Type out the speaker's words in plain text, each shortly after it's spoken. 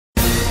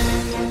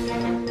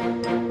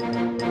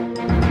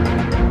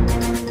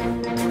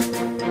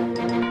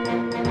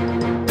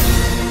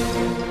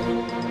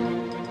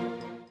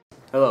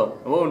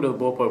to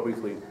the Bullpup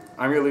Weekly.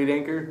 I'm your lead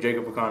anchor,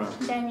 Jacob Pacano.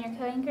 And I'm your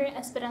co-anchor,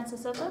 Esperanza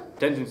Soto.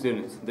 Attention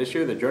students, this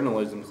year the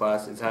journalism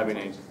class is having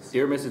a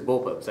Dear Mrs.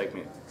 Bullpup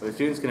segment, where the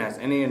students can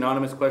ask any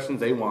anonymous questions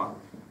they want.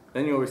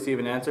 Then you'll receive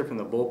an answer from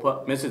the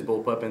Mrs.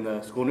 Bullpup in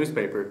the school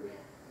newspaper.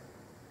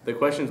 The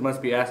questions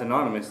must be asked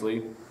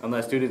anonymously,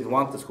 unless students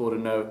want the school to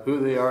know who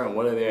they are and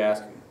what are they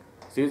asking.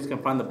 Students can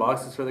find the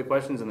boxes for the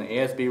questions in the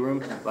ASB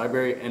room,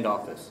 library, and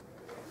office.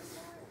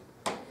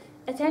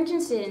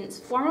 Attention students,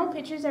 formal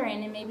pictures are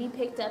in and may be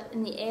picked up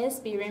in the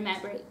ASB room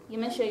at break. You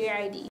must show your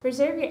ID.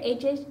 Reserve your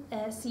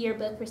HHS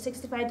yearbook for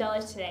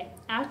 $65 today.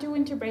 After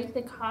winter break,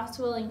 the cost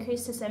will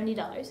increase to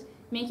 $70.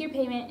 Make your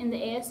payment in the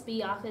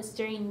ASB office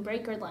during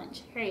break or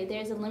lunch. Hurry,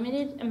 there is a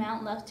limited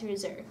amount left to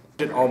reserve.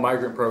 All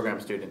migrant program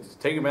students,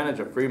 take advantage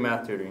of free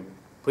math tutoring.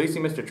 Please see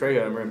Mr.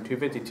 Trejo in room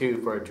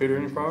 252 for a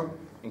tutoring form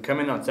and come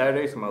in on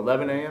Saturdays from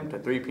 11 a.m. to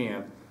 3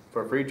 p.m.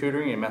 for free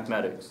tutoring in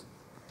mathematics.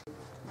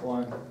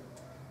 1.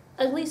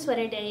 Ugly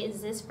Sweater Day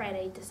is this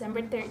Friday,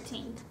 December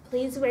 13th.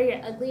 Please wear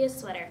your ugliest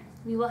sweater.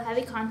 We will have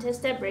a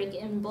contest at break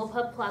in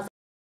Bullpup Plaza.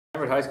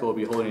 Hanford High School will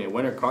be holding a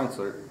winter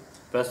concert,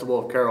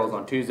 Festival of Carols,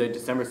 on Tuesday,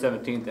 December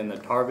 17th in the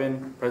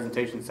Tarvin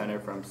Presentation Center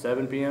from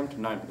 7 p.m. to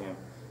 9 p.m.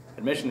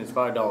 Admission is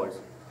 $5.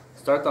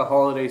 Start the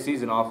holiday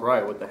season off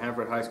right with the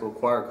Hanford High School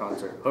Choir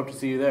Concert. Hope to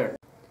see you there.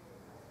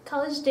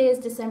 College Day is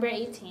December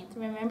 18th.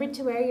 Remember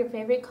to wear your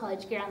favorite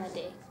college gear on the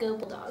day. Go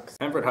Bulldogs.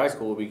 Hanford High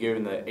School will be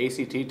giving the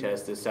ACT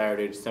test this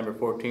Saturday, December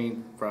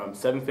 14th from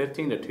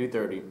 7:15 to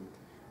 2:30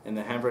 in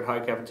the Hanford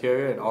High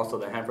cafeteria and also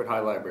the Hanford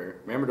High Library.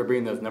 Remember to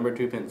bring those number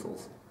 2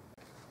 pencils.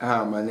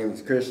 Hi, my name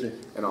is Christian.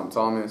 And I'm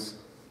Thomas.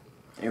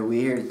 And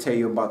we're here to tell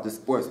you about the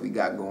sports we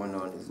got going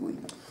on this week.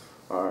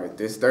 Alright,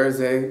 this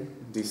Thursday,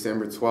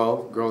 December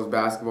 12th, girls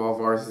basketball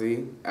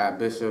varsity at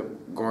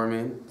Bishop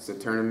Gorman. It's a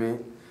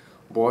tournament.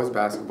 Boys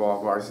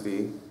basketball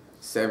varsity,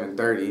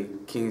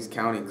 7:30, Kings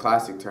County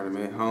Classic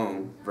Tournament,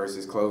 home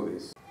versus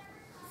Clovis.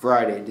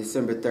 Friday,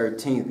 December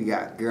 13th, we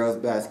got girls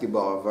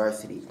basketball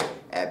varsity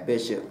at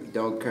Bishop. We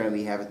don't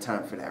currently have a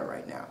time for that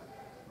right now.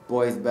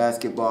 Boys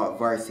basketball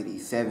varsity,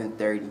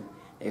 7:30.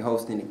 They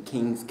hosting the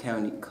Kings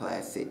County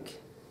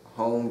Classic,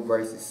 home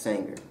versus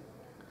Sanger.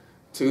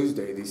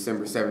 Tuesday,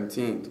 December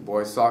 17th,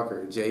 boys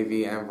soccer,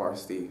 JV and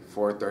varsity,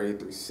 4:30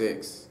 through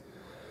 6,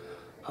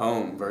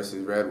 home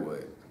versus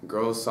Redwood.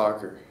 Girls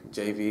soccer,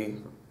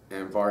 JV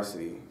and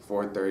varsity,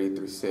 4:30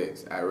 through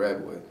 6 at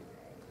Redwood.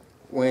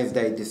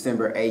 Wednesday,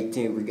 December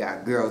 18th, we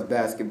got girls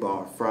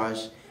basketball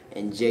Frosh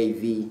and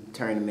JV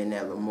tournament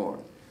at Lemoore.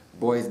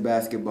 Boys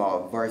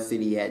basketball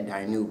varsity at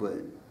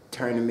Dinuba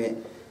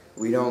tournament.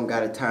 We don't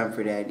got a time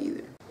for that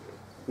either.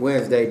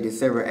 Wednesday,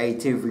 December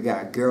 18th, we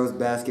got girls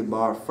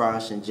basketball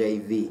Frosh and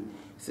JV.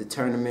 It's a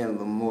tournament at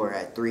Lemoore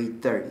at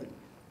 3:30.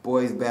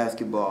 Boys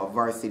basketball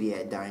varsity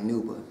at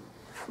Dinuba.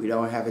 We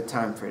don't have a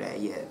time for that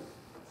yet.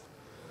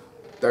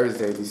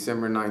 Thursday,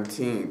 December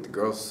 19th,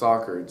 girls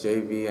soccer,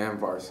 JV and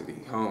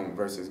varsity, home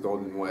versus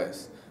Golden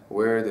West.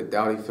 We're at the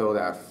Dowdy Field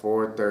at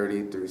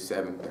 4:30 through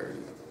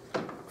 7:30.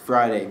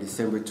 Friday,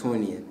 December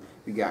 20th,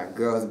 we got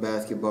girls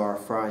basketball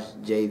Frosh,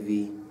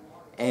 JV,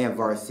 and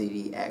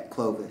varsity at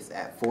Clovis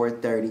at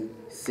 4:30,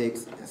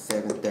 6, and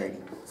 7:30.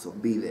 So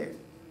be there.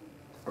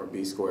 Or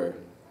B square.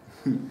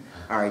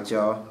 All right,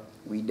 y'all.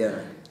 We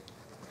done.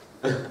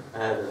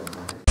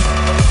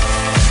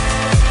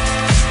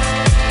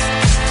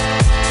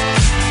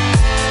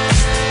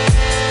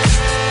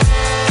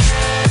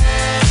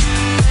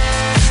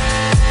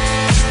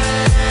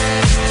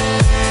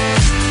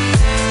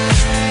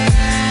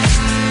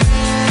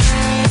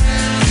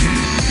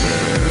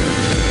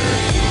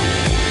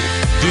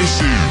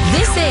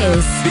 This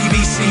is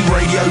BBC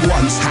Radio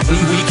 1's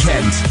Happy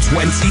Weekend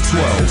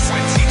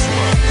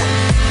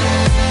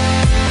 2012.